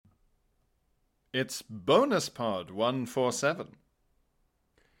It's BonusPod 147.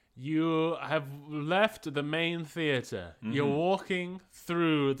 You have left the main theatre. Mm-hmm. You're walking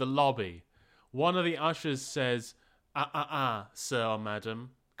through the lobby. One of the ushers says, sir or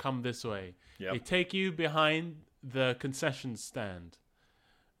madam, come this way. Yep. They take you behind the concession stand,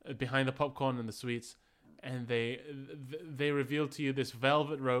 behind the popcorn and the sweets, and they reveal to you this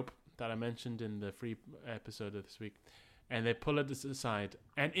velvet rope that I mentioned in the free episode of this week, and they pull it aside,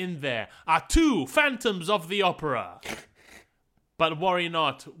 and in there are 2 Phantoms of the Opera. But worry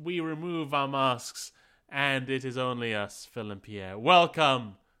not, we remove our masks, and it is only us, Phil and Pierre.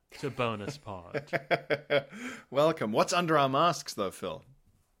 Welcome to BonusPod. Welcome. What's under our masks, though, Phil?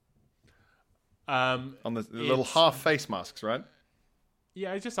 On the little half face masks, right?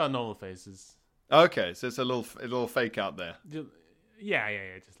 Yeah, it's just our normal faces. Okay, so it's a little fake out there. Yeah,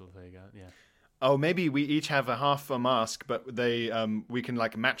 just a little fake out, yeah. Oh, maybe we each have a half a mask, but we can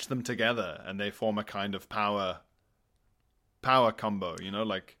like match them together, and they form a kind of power combo,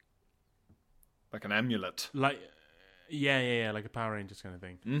 like an amulet. Like, yeah, like a Power Rangers kind of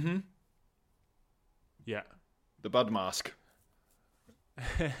thing. Mm-hmm. Yeah. The Bud mask.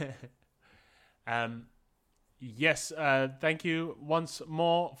 Yes, thank you once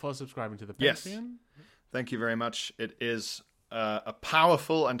more for subscribing to the Patreon. Yes. Thank you very much. It is a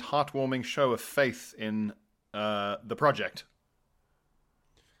powerful and heartwarming show of faith in the project.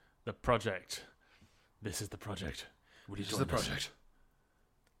 The project. This is the project. This is the project.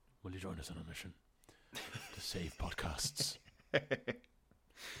 Will you join us on a mission to save podcasts?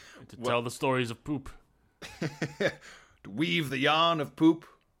 To tell the stories of poop. To weave the yarn of poop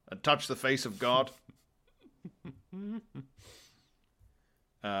and touch the face of God.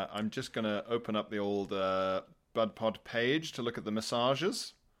 I'm just going to open up the old BudPod page to look at the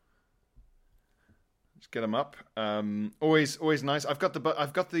massages. Just get them up. Always nice. I've got the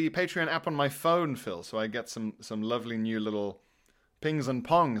Patreon app on my phone, Phil, so I get some lovely new little pings and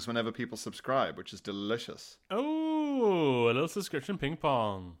pongs whenever people subscribe, which is delicious. Oh, a little subscription ping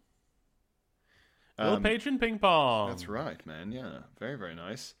pong. Little patron ping pong. That's right, man. Yeah, very very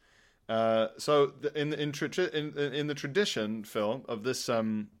nice. So in the tradition, Phil, of this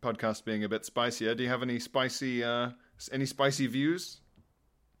podcast being a bit spicier, do you have any spicy views?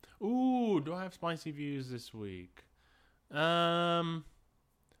 Ooh, do I have spicy views this week? I'm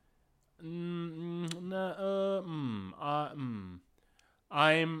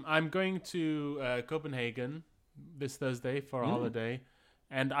going to Copenhagen this Thursday for a holiday,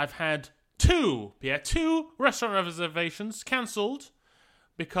 and I've had two restaurant reservations cancelled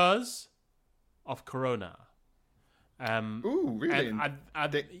because of Corona. Ooh, really?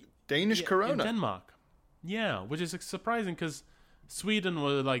 Danish Corona? In Denmark. Yeah, which is surprising because Sweden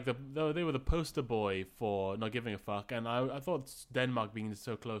were like they were the poster boy for not giving a fuck, and I thought Denmark being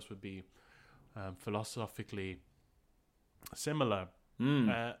so close would be philosophically similar.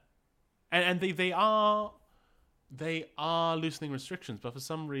 And they are loosening restrictions, but for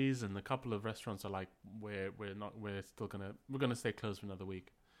some reason a couple of restaurants are like we're gonna stay closed for another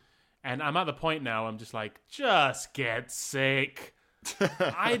week. And I'm at the point now I'm just like, just get sick.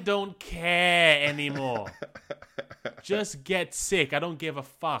 I don't care anymore. Just get sick. I don't give a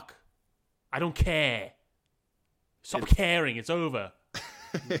fuck. I don't care. Stop caring. It's over.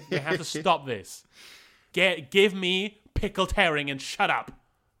 You have to stop this. Give me pickled herring and shut up.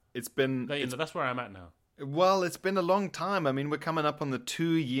 That's where I'm at now. Well, it's been a long time. I mean, we're coming up on the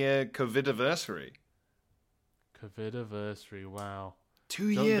 2-year COVID-iversary. COVID-iversary, wow. 2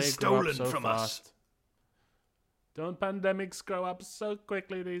 years stolen from us. Don't pandemics grow up so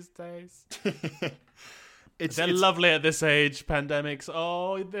quickly these days? They're lovely at this age, pandemics.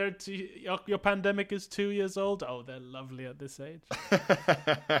 Oh, your pandemic is 2 years old. Oh, they're lovely at this age.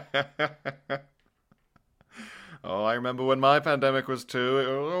 Oh, I remember when my pandemic was 2. It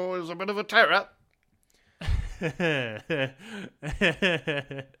was a bit of a terror.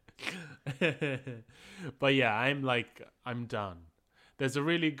 But yeah, I'm done. There's a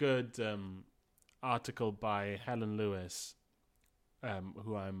really good article by Helen Lewis,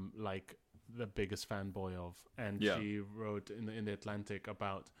 who I'm like the biggest fanboy of, and she wrote in the Atlantic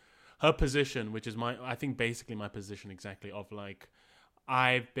about her position, which is I think basically my position exactly, of like,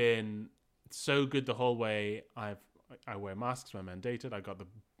 I've been so good the whole way. I wear masks when mandated. I got the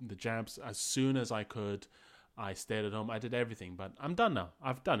jabs as soon as I could. I stayed at home. I did everything, but I'm done now.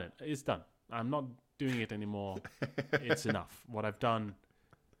 I've done it. It's done. I'm not doing it anymore. It's enough. What I've done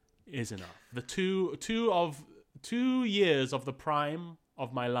is enough. The 2 years of the prime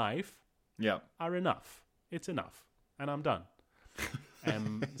of my life are enough. It's enough. And I'm done.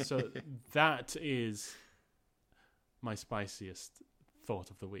 So that is my spiciest thought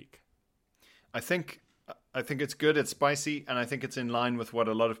of the week. I think it's good. It's spicy, and I think it's in line with what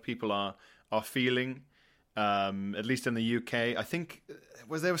a lot of people are feeling. At least in the UK, I think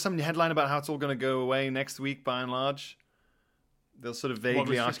there was some headline about how it's all going to go away next week. By and large, they'll sort of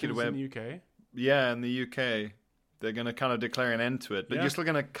vaguely ask you to wear. In the UK? Yeah, in the UK, they're going to kind of declare an end to it, but you're still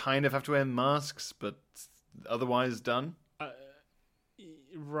going to kind of have to wear masks, but otherwise done.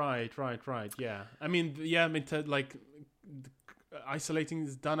 Right. Yeah, I mean, isolating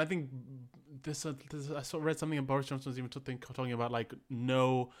is done. I think I read something in Boris Johnson was even talking about like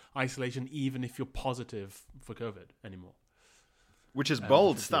no isolation even if you're positive for COVID anymore. Which is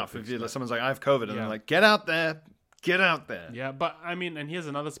bold stuff. If someone's like, I have COVID, and they're like, get out there. Yeah, but I mean, and here's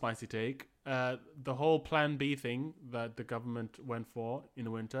another spicy take. The whole Plan B thing that the government went for in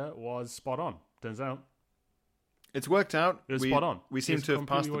the winter was spot on. Turns out. It's worked out. It was spot on. We seem to have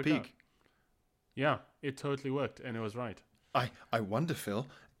passed the peak. Out. Yeah, it totally worked, and it was right. I wonder, Phil,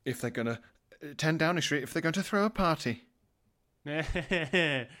 if they're going to 10 Downing Street, if they're going to throw a party. We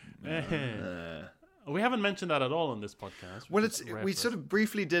haven't mentioned that at all on this podcast. Well, we sort of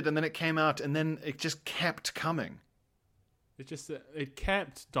briefly did, and then it came out, and then it just kept coming. It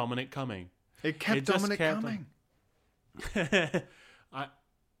kept Dominic coming. It kept Dominic coming.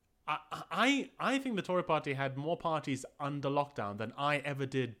 I think the Tory party had more parties under lockdown than I ever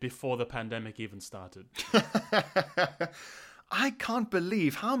did before the pandemic even started. I can't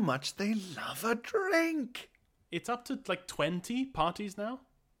believe how much they love a drink. It's up to like 20 parties now.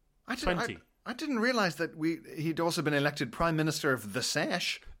 20. I didn't realize that he'd also been elected Prime Minister of the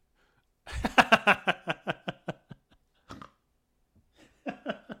Sesh.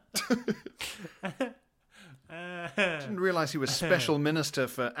 Didn't realize he was Special Minister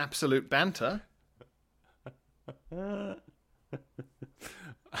for Absolute Banter.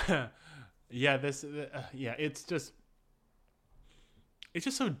 It's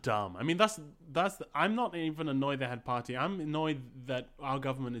just so dumb. I mean, that's. I'm not even annoyed they had party. I'm annoyed that our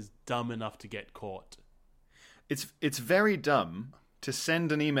government is dumb enough to get caught. It's very dumb to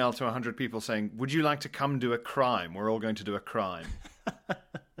send an email to 100 people saying, "Would you like to come do a crime? We're all going to do a crime."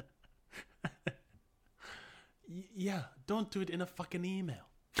 Yeah, don't do it in a fucking email.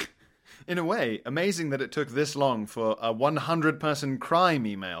 In a way, amazing that it took this long for a 100-person crime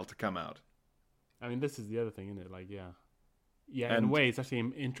email to come out. I mean, this is the other thing, isn't it? Like, yeah, in a way, it's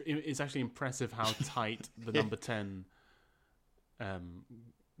actually impressive how tight the number 10,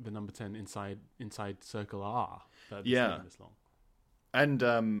 inside circle are. That this long. And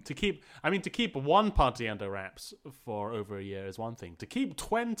to keep one party under wraps for over a year is one thing. To keep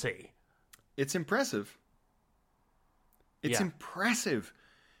 20, it's impressive. It's impressive.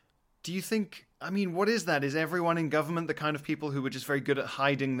 Do you think, I mean, what is that? Is everyone in government the kind of people who were just very good at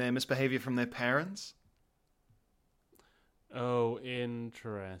hiding their misbehavior from their parents? Oh,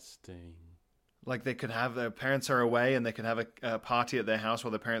 interesting. Like they could have, their parents are away and they could have a party at their house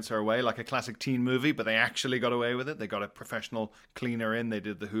while their parents are away, like a classic teen movie, but they actually got away with it. They got a professional cleaner in, they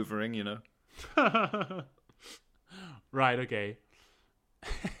did the hoovering, you know? Right, okay.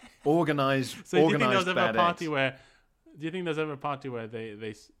 Organized so do you think bad there's ever a party eggs. where? Do you think there's ever a party where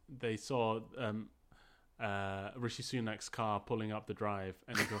they saw Rishi Sunak's car pulling up the drive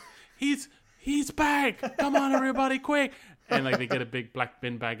and they go, he's back! Come on, everybody, quick! And like they get a big black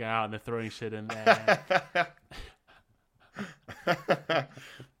bin bag out and they're throwing shit in there.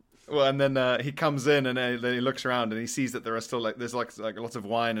 Well, and then he comes in and then he looks around and he sees that there are still there's lots of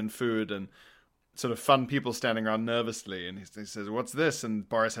wine and food and sort of fun people standing around nervously, and he says, "What's this?" And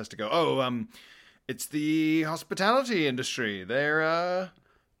Boris has to go, "Oh, it's the hospitality industry. They're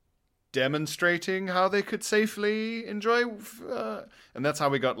demonstrating how they could safely enjoy," and that's how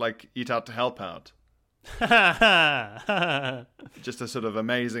we got like Eat Out to Help Out. Just a sort of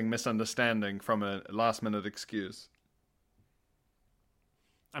amazing misunderstanding from a last-minute excuse.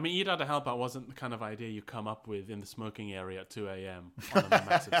 I mean, Eat Out to Help Out wasn't the kind of idea you come up with in the smoking area at 2 a.m. on a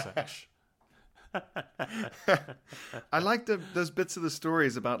massive sesh. I like those bits of the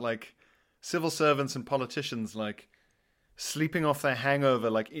stories about like civil servants and politicians like sleeping off their hangover,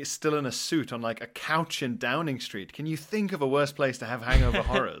 like still in a suit on like a couch in Downing Street. Can you think of a worse place to have hangover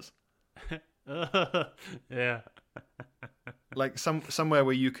horrors? Yeah. Like somewhere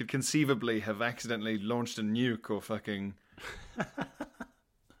where you could conceivably have accidentally launched a nuke or fucking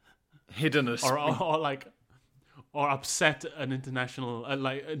hidden a or upset an international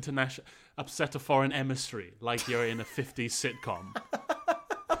upset a foreign emissary like you're in a 50s sitcom.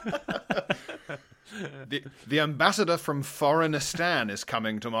 The ambassador from Foreignistan is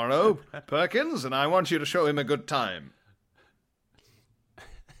coming tomorrow, Perkins, and I want you to show him a good time.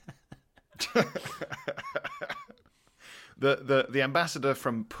 the ambassador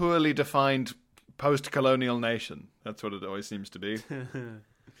from poorly defined post-colonial nation. That's what it always seems to be.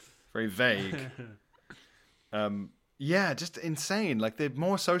 Very vague. Yeah, just insane. Like, they're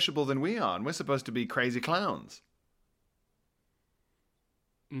more sociable than we are, and we're supposed to be crazy clowns.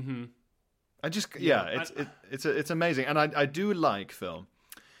 Mm-hmm. It's amazing. And I do like, Phil,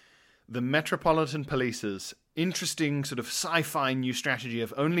 the Metropolitan Police's interesting sort of sci-fi new strategy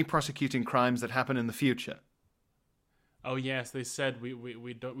of only prosecuting crimes that happen in the future. Oh yes, they said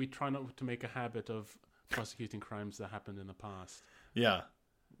we try not to make a habit of prosecuting crimes that happened in the past. Yeah.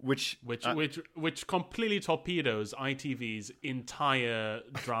 Which completely torpedoes ITV's entire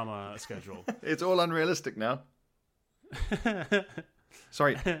drama schedule. It's all unrealistic now.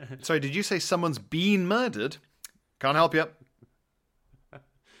 Sorry, did you say someone's been murdered? Can't help you.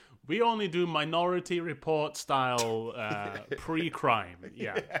 We only do Minority Report style pre-crime.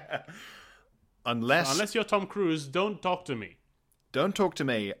 Yeah. Unless you're Tom Cruise, don't talk to me. Don't talk to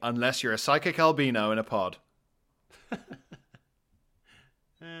me unless you're a psychic albino in a pod.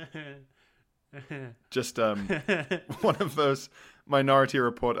 Just one of those Minority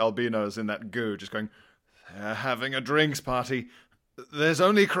Report albinos in that goo, just going, "They're having a drinks party. There's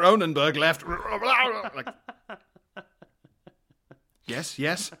only Cronenberg left." Like,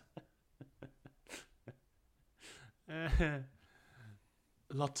 yes.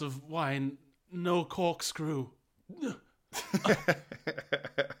 Lots of wine, no corkscrew.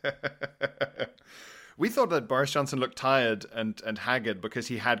 We thought that Boris Johnson looked tired and haggard because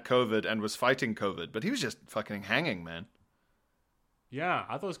he had COVID and was fighting COVID, but he was just fucking hanging, man. Yeah,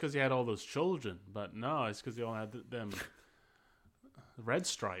 I thought it was because he had all those children, but no, it's because he all had them red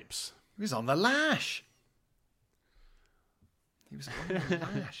stripes. He was on the lash.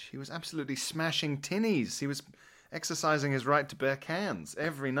 He was absolutely smashing tinnies. He was exercising his right to bear cans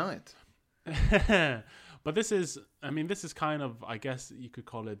every night. But this is kind of, I guess you could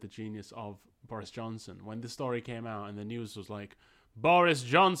call it the genius of Boris Johnson. When the story came out and the news was like, Boris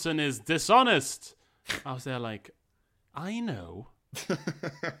Johnson is dishonest, I was there like, I know.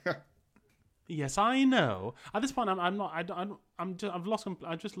 Yes, I know. At this point, I've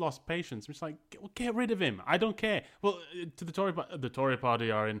just lost patience. I'm just like, get rid of him. I don't care. Well, the Tory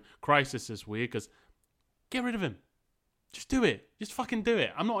party are in crisis this week because get rid of him. Just do it. Just fucking do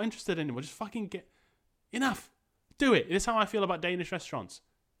it. I'm not interested anymore. Just fucking get enough. Do it. This is how I feel about Danish restaurants.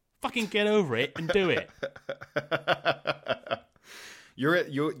 Fucking get over it and do it.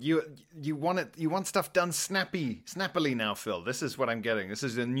 You want it. You want stuff done snappily now, Phil. This is what I'm getting. This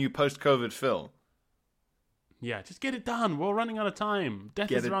is a new post-COVID Phil. Yeah, just get it done. We're running out of time.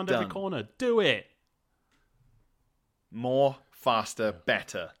 Death is around every corner. Do it. More, faster,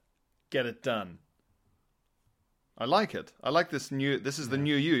 better. Get it done. I like it. I like this new. This is the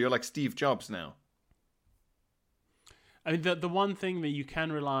new you. You're like Steve Jobs now. I mean, the one thing that you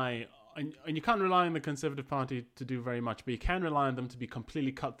can rely on, and you can't rely on the Conservative Party to do very much, but you can rely on them to be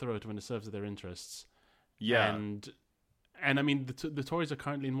completely cutthroat when it serves their interests. Yeah. And I mean, the Tories are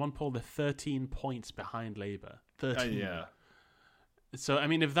currently in one poll, they're 13 points behind Labour. 13. Yeah. So, I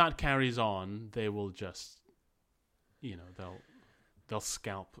mean, if that carries on, they will just, they'll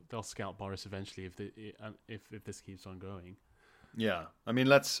scalp Boris eventually if this keeps on going. Yeah,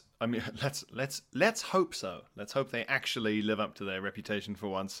 let's hope so. Let's hope they actually live up to their reputation for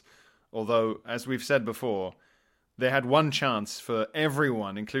once. Although, as we've said before, they had one chance for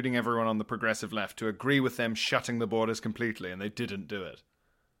everyone, including everyone on the progressive left, to agree with them shutting the borders completely, and they didn't do it.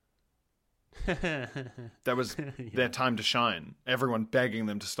 That was their time to shine. Everyone begging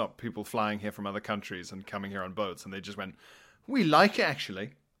them to stop people flying here from other countries and coming here on boats, and they just went, "We like it,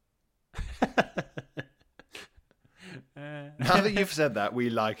 actually." Now that you've said that, we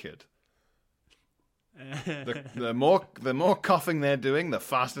like it. The more coughing they're doing, the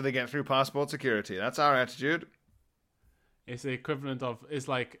faster they get through passport security. That's our attitude. It's the equivalent of, it's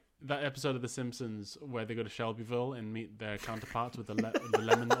like that episode of The Simpsons where they go to Shelbyville and meet their counterparts with the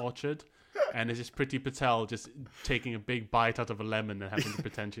lemon orchard, and it's just Priti Patel just taking a big bite out of a lemon and having to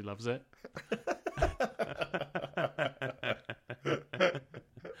pretend she loves it.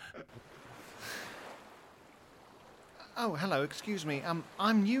 Oh, hello, excuse me.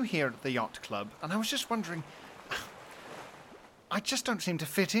 I'm new here at the yacht club, and I was just wondering, I just don't seem to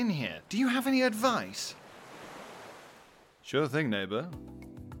fit in here. Do you have any advice? Sure thing, neighbour.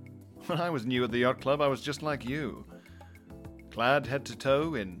 When I was new at the yacht club, I was just like you. Clad head to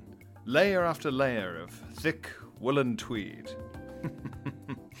toe in layer after layer of thick woolen tweed.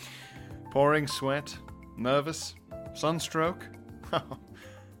 Pouring sweat, nervous, sunstroke.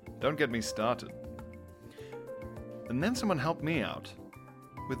 Don't get me started. And then someone helped me out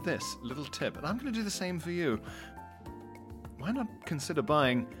with this little tip, and I'm going to do the same for you. why not consider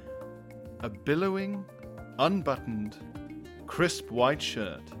buying a billowing, unbuttoned, crisp white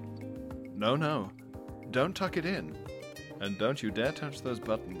shirt? No, don't tuck it in. And don't you dare touch those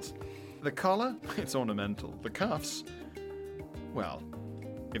buttons. The collar, it's ornamental. The cuffs, well,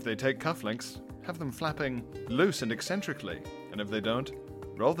 if they take cufflinks, have them flapping loose and eccentrically. And if they don't,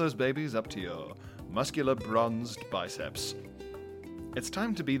 roll those babies up to your muscular bronzed biceps. It's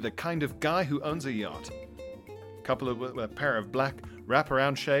time to be the kind of guy who owns a yacht. A pair of black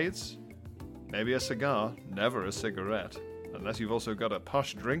wraparound shades, maybe a cigar, never a cigarette, unless you've also got a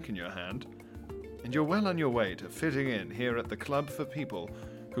posh drink in your hand. And you're well on your way to fitting in here at the club for people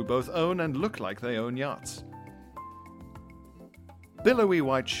who both own and look like they own yachts. Billowy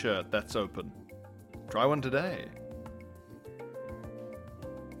white shirt that's open. Try one today.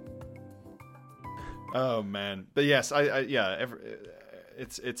 Oh man, but yes,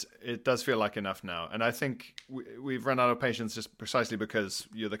 it does feel like enough now, and I think we've run out of patience just precisely because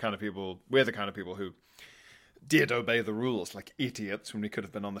we're the kind of people who did obey the rules like idiots when we could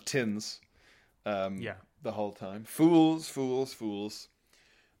have been on the tins. The whole time. Fools.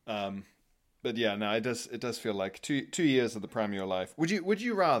 But yeah, no, it does feel like 2 years of the prime of your life. Would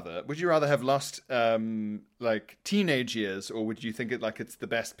you rather have lost like teenage years, or would you think it's the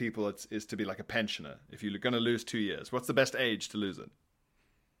best people is to be like a pensioner if you're going to lose 2 years? What's the best age to lose it?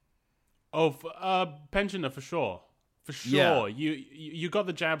 Oh, pensioner for sure. For sure. Yeah. You got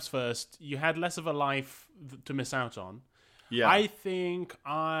the jabs first. You had less of a life to miss out on. Yeah. I think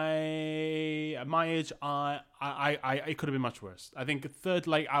at my age, it could have been much worse. I think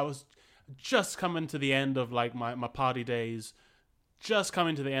I was just coming to the end of like my party days, just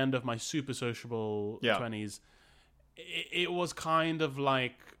coming to the end of my super sociable 20s. It was kind of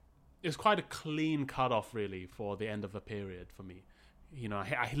like, it was quite a clean cutoff really for the end of a period for me. You know,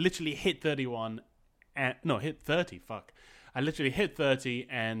 I literally hit 31 hit 30, fuck. I literally hit 30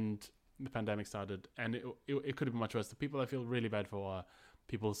 and the pandemic started, and it could have been much worse. The people I feel really bad for are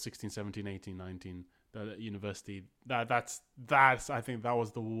people 16, 17, 18, 19, the university. That's I think that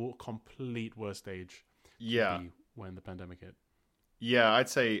was the complete worst age. Yeah, when the pandemic hit. Yeah, I'd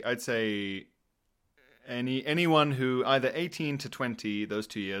say anyone who either 18 to 20 those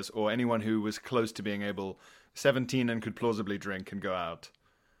 2 years, or anyone who was close to being able 17 and could plausibly drink and go out.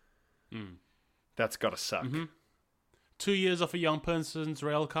 That's gotta suck. Mm-hmm. 2 years off a young person's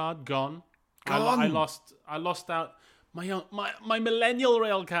rail card gone. I lost out. My millennial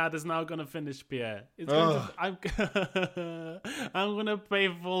rail card is now gonna finish, Pierre. I'm gonna pay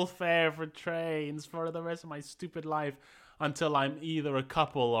full fare for trains for the rest of my stupid life until I'm either a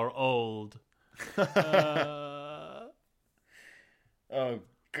couple or old. Oh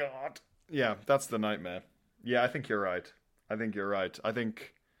God. Yeah, that's the nightmare. Yeah, I think you're right.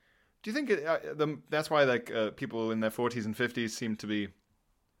 Do you think that's why people in their 40s and 50s seem to be?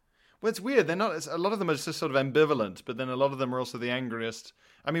 Well, it's weird. They're not. A lot of them are just sort of ambivalent, but then a lot of them are also the angriest.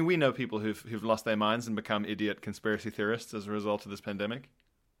 I mean, we know people who've lost their minds and become idiot conspiracy theorists as a result of this pandemic.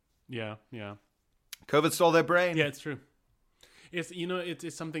 Yeah. COVID stole their brain. Yeah, it's true.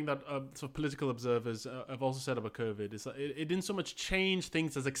 It's something that sort of political observers have also said about COVID. It didn't so much change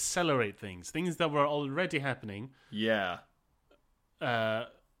things as accelerate things that were already happening. Yeah.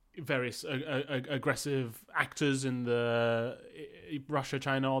 Various aggressive actors in the Russia,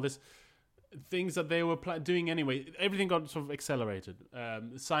 China, all this things that they were doing anyway. Everything got sort of accelerated.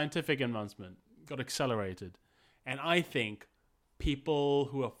 Scientific advancement got accelerated, and I think people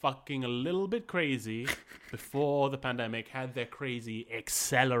who are fucking a little bit crazy before the pandemic had their crazy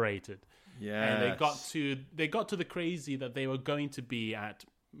accelerated. Yeah, and they got to the crazy that they were going to be at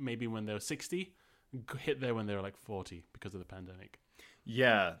maybe when they were 60, hit there when they were like 40 because of the pandemic.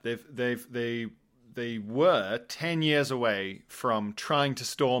 Yeah, they were 10 years away from trying to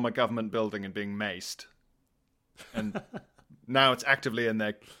storm a government building and being maced. And now it's actively in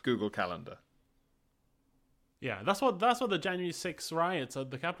their Google Calendar. Yeah, that's what the January 6th riots at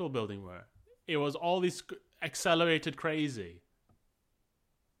the Capitol building were. It was all these accelerated crazy.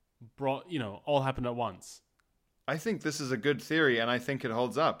 All happened at once. I think this is a good theory, and I think it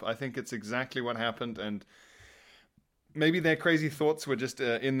holds up. I think it's exactly what happened, and maybe their crazy thoughts were just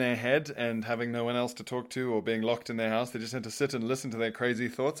in their head, and having no one else to talk to or being locked in their house, they just had to sit and listen to their crazy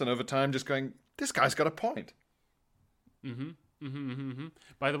thoughts, and over time just going, this guy's got a point.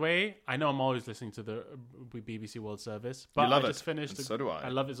 By the way, I know I'm always listening to the BBC World Service, but I just finished. So do I. I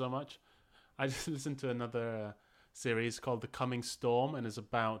love it so much. I just listened to another series called The Coming Storm, and it's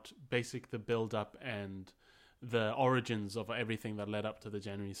about the build-up and the origins of everything that led up to the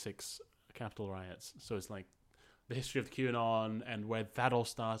January 6th Capitol riots. So it's like the history of QAnon and where that all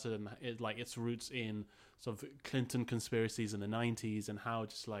started, and its roots in sort of Clinton conspiracies in the 90s, and how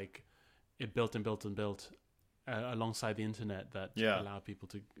just like it built and built and built alongside the internet that allowed people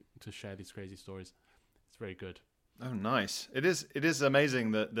to share these crazy stories. It's very good. Oh, nice. It is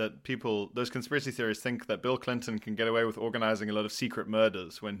amazing that people, those conspiracy theorists, think that Bill Clinton can get away with organizing a lot of secret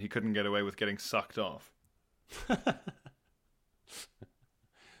murders when he couldn't get away with getting sucked off.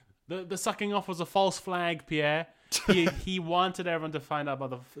 The sucking off was a false flag, Pierre. He wanted everyone to find out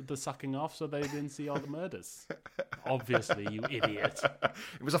about the sucking off so they didn't see all the murders. Obviously, you idiot.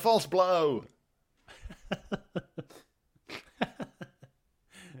 It was a false blow.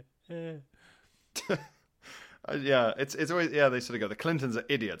 Yeah, it's always, they sort of go, the Clintons are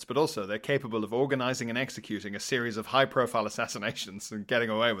idiots, but also they're capable of organizing and executing a series of high-profile assassinations and getting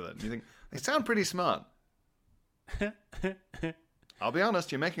away with it. And you think, they sound pretty smart. I'll be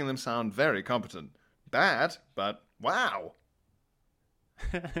honest, you're making them sound very competent. Bad, but wow.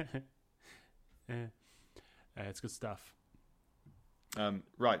 It's good stuff.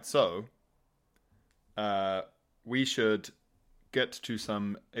 Right, so we should get to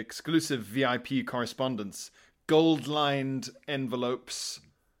some exclusive VIP correspondence. Gold-lined envelopes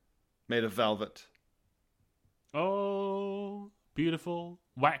made of velvet. Oh, beautiful.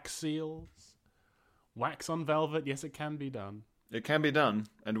 Wax seals. Wax on velvet. Yes, it can be done. It can be done,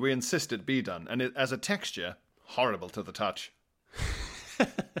 and we insist it be done. And as a texture, horrible to the touch.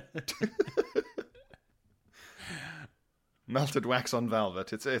 Melted wax on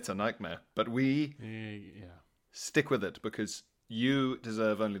velvet. It's a nightmare. But we stick with it because you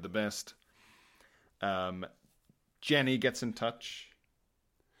deserve only the best. Jenny gets in touch.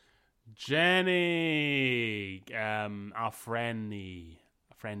 Jenny, our friendly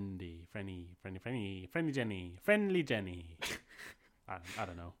Jenny, friendly Jenny. I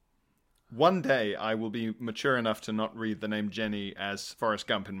don't know. One day I will be mature enough to not read the name Jenny as Forrest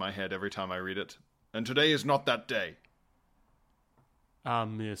Gump in my head every time I read it. And today is not that day. I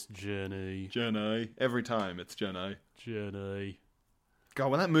miss Jenny. Jenny. Every time it's Jenny. Jenny. God,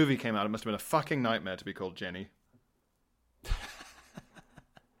 when that movie came out, it must have been a fucking nightmare to be called Jenny.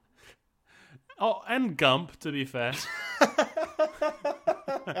 Oh, and Gump, to be fair.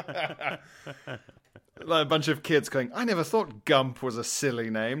 Like a bunch of kids going, I never thought Gump was a silly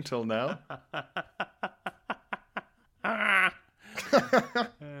name till now.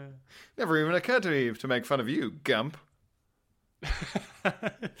 Never even occurred to me to make fun of you, Gump.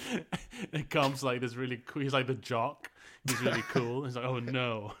 Gump's like this really cool. He's like the jock. He's really cool. He's like, oh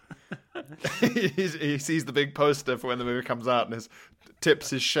no. He sees the big poster for when the movie comes out and tips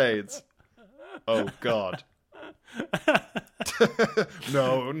his shades. Oh, God.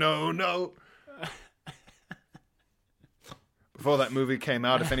 No. Before that movie came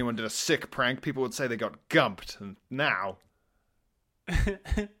out, if anyone did a sick prank, people would say they got gumped. And now,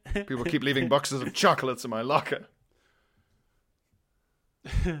 people keep leaving boxes of chocolates in my locker.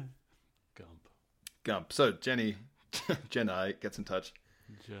 Gump. So, Jenny gets in touch.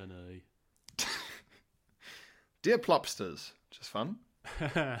 Jenny. Dear Plopsters. Just fun.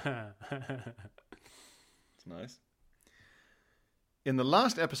 It's nice. In the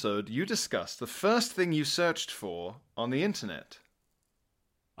last episode, you discussed the first thing you searched for on the internet.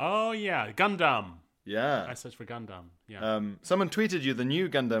 Oh, yeah. Gundam. Yeah. I searched for Gundam. Yeah. Someone tweeted you the new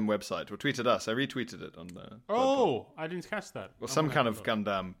Gundam website, or tweeted us. I retweeted it on the... Oh, I didn't catch that. Well, some kind of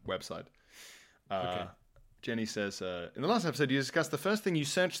Gundam website. Okay. Jenny says, in the last episode, you discussed the first thing you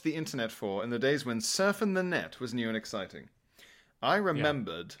searched the internet for in the days when surfing the net was new and exciting. I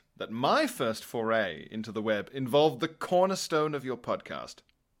remembered that my first foray into the web involved the cornerstone of your podcast,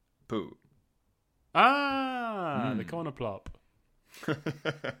 Pooh. The corner plop.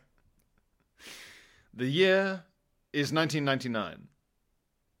 The year is 1999.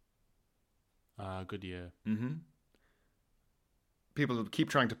 Good year. Mm-hmm. People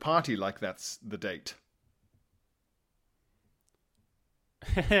keep trying to party like that's the date.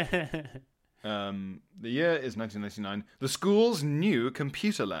 The year is 1999. The school's new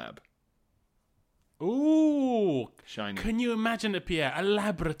computer lab. Ooh, shiny. Can you imagine it, Pierre? A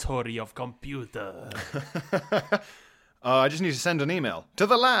laboratory of computer. I just need to send an email to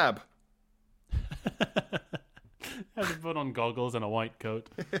the lab. Have to put on goggles and a white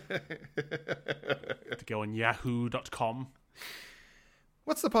coat to go on yahoo.com.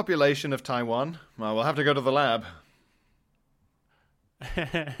 What's the population of Taiwan? Well, we'll have to go to the lab.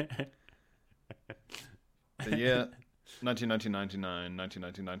 The year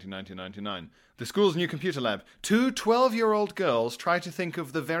 1999. The school's new computer lab. 2 12-year-old girls try to think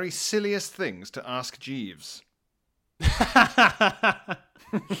of the very silliest things to ask Jeeves.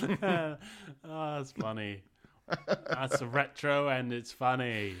 Oh, that's funny. That's retro and it's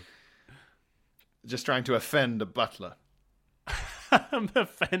funny. Just trying to offend a butler.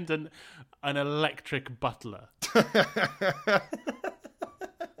 Offend an electric butler.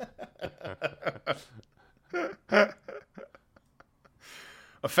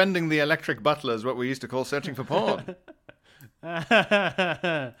 Offending the electric butler is what we used to call searching for porn.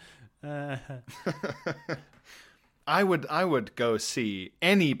 I would go see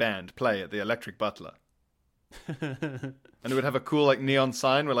any band play at the Electric Butler. And it would have a cool like neon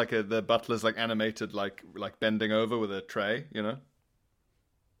sign where like the butler's like animated like bending over with a tray, you know?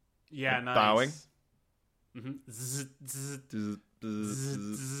 Yeah, like nice. Bowing. Mm-hmm.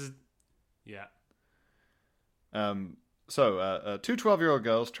 Yeah. So, two 12-year-old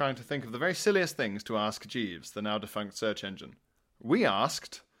girls trying to think of the very silliest things to ask Jeeves, the now defunct search engine. We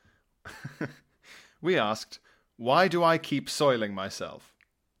asked, why do I keep soiling myself?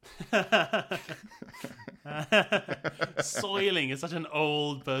 Soiling is such an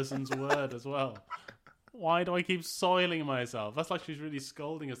old person's word as well. Why do I keep soiling myself? That's like she's really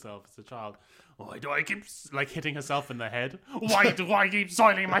scolding herself as a child. Why do I keep like hitting herself in the head? Why do I keep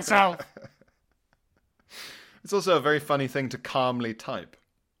soiling myself? It's also a very funny thing to calmly type.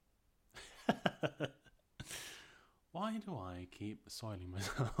 Why do I keep soiling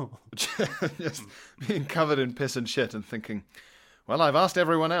myself? Just being covered in piss and shit and thinking, well, I've asked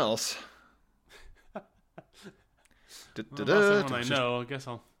everyone else. Someone I know. I guess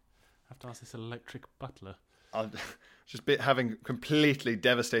I'll have to ask this electric butler. I'll just having completely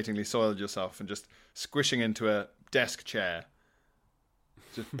devastatingly soiled yourself and just squishing into a desk chair.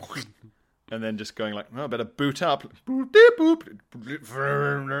 Just and then just going like, oh, I better boot up. Boop, boop,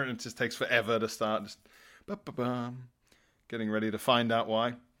 boop. It just takes forever to start. Just getting ready to find out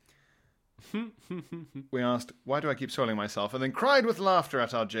why. We asked, why do I keep soiling myself? And then cried with laughter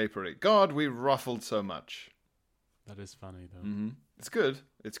at our japery. God, we ruffled so much. That is funny, though. Mm-hmm. It's good.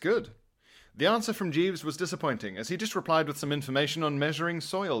 It's good. The answer from Jeeves was disappointing, as he just replied with some information on measuring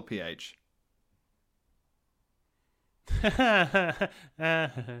soil pH.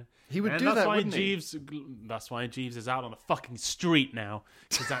 He would do that, wouldn't he? That's why Jeeves is out on the fucking street now,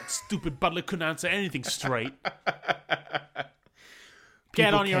 because that stupid butler couldn't answer anything straight.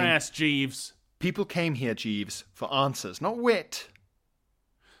 Get on your ass, Jeeves. People came here, Jeeves, for answers, not wit.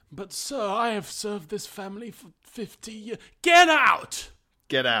 But, sir, I have served this family for 50 years. Get out!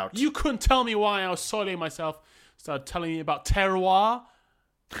 Get out. You couldn't tell me why I was soiling myself. Started telling me about terroir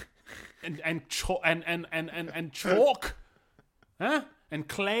and chalk, huh? And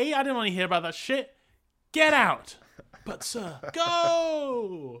clay. I didn't want to hear about that shit. Get out. But, sir,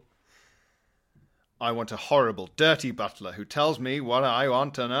 go! I want a horrible, dirty butler who tells me what I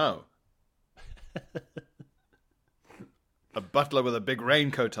want to know. A butler with a big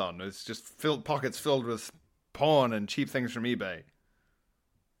raincoat on. It's just pockets filled with porn and cheap things from eBay.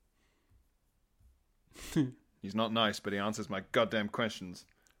 He's not nice, but he answers my goddamn questions.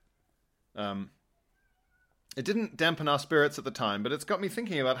 It didn't dampen our spirits at the time, but it's got me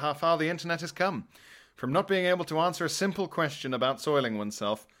thinking about how far the internet has come. From not being able to answer a simple question about soiling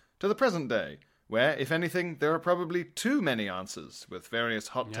oneself to the present day, where, if anything, there are probably too many answers with various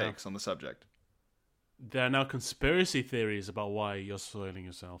hot takes on the subject. There are now conspiracy theories about why you're soiling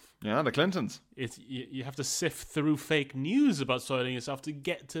yourself. Yeah, the Clintons. You have to sift through fake news about soiling yourself to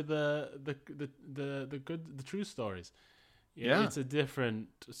get to the true stories. Yeah. It's a different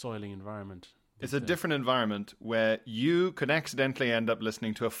soiling environment. It's a different environment where you could accidentally end up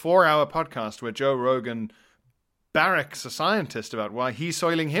listening to a 4-hour podcast where Joe Rogan barracks a scientist about why he's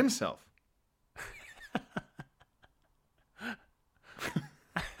soiling himself.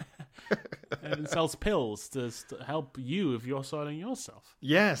 And sells pills to help you if you're soiling yourself.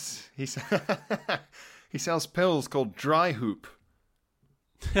 Yes, he sells pills called Dry Hoop.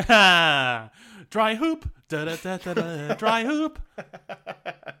 Dry Hoop, Dry Hoop.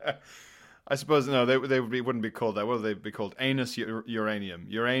 I suppose no, they wouldn't be called that. What would they be called? Anus uranium,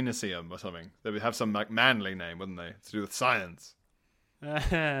 Uranisium, or something. They would have some like manly name, wouldn't they? To do with science.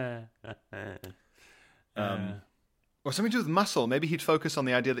 Or something to do with muscle. Maybe he'd focus on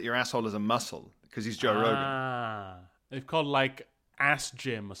the idea that your asshole is a muscle because he's Joe Rogan. They've called like Ass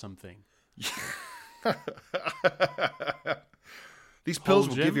Gym or something. These pills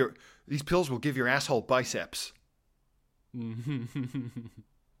will give your asshole biceps. You'll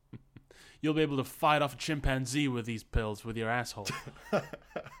be able to fight off a chimpanzee with these pills with your asshole.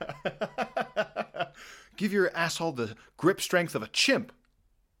 Give your asshole the grip strength of a chimp.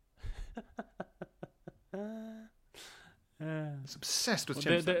 It's obsessed with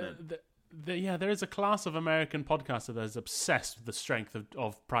chimps. There is a class of American podcaster that is obsessed with the strength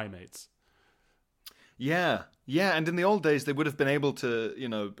of primates. Yeah, yeah, and in the old days, they would have been able to,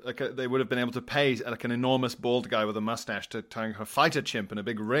 they would have been able to pay like an enormous bald guy with a mustache to fight a chimp in a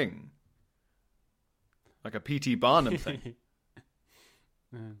big ring, like a P.T. Barnum thing.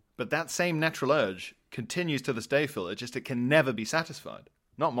 But that same natural urge continues to this day, Phil. It can never be satisfied.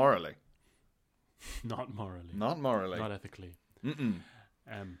 Not morally. Not morally. Not morally. Not ethically.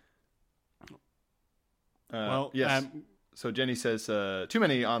 Yes. So Jenny says, too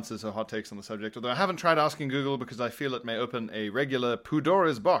many answers or hot takes on the subject, although I haven't tried asking Google because I feel it may open a regular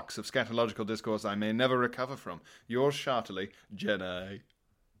Pandora's box of scatological discourse I may never recover from. Yours shortly, Jenny.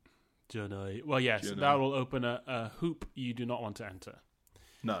 Well, yes, Jenny. that will open a hoop you do not want to enter.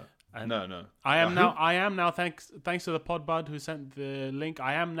 No. No. I am now. Thanks to the Podbud who sent the link.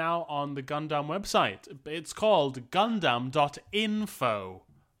 I am now on the Gundam website. It's called Gundam.info.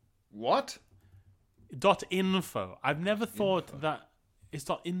 What? .info. I've never thought that it's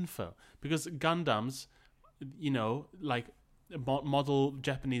 .info because Gundams, like model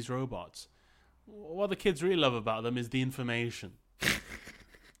Japanese robots. What the kids really love about them is the information. The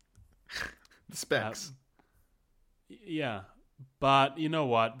specs. Yeah. But you know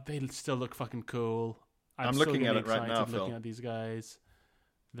what? They still look fucking cool. I'm looking at it right now, Phil. Looking at these guys.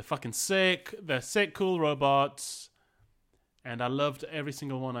 They're fucking sick. They're sick, cool robots. And I loved every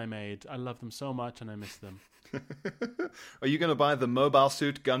single one I made. I love them so much and I miss them. Are you going to buy the Mobile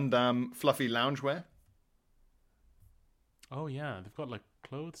Suit Gundam fluffy loungewear? Oh yeah, they've got like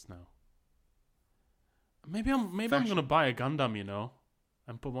clothes now. Maybe I'm going to buy a Gundam,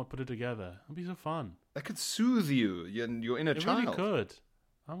 and put it together. It'll be so fun. That could soothe you, your inner child. It really could.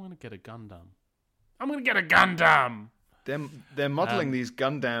 I'm going to get a Gundam. They're modeling these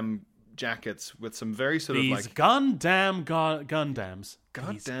Gundam jackets with some very sort of like... Gundams.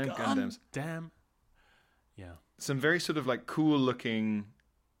 Goddamn Gundams. Damn. Yeah. Some very sort of like cool looking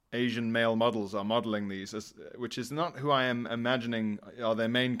Asian male models are modeling these, which is not who I am imagining are their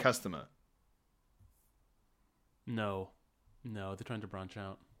main customer. No, they're trying to branch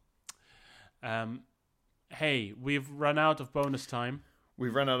out. Hey, we've run out of bonus time.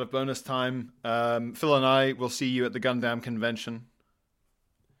 Phil and I will see you at the Gundam convention.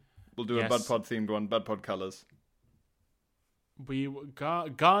 We'll do a BudPod themed one, BudPod colors.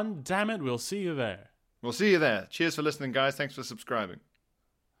 God damn it, we'll see you there. We'll see you there. Cheers for listening, guys. Thanks for subscribing.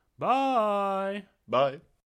 Bye. Bye.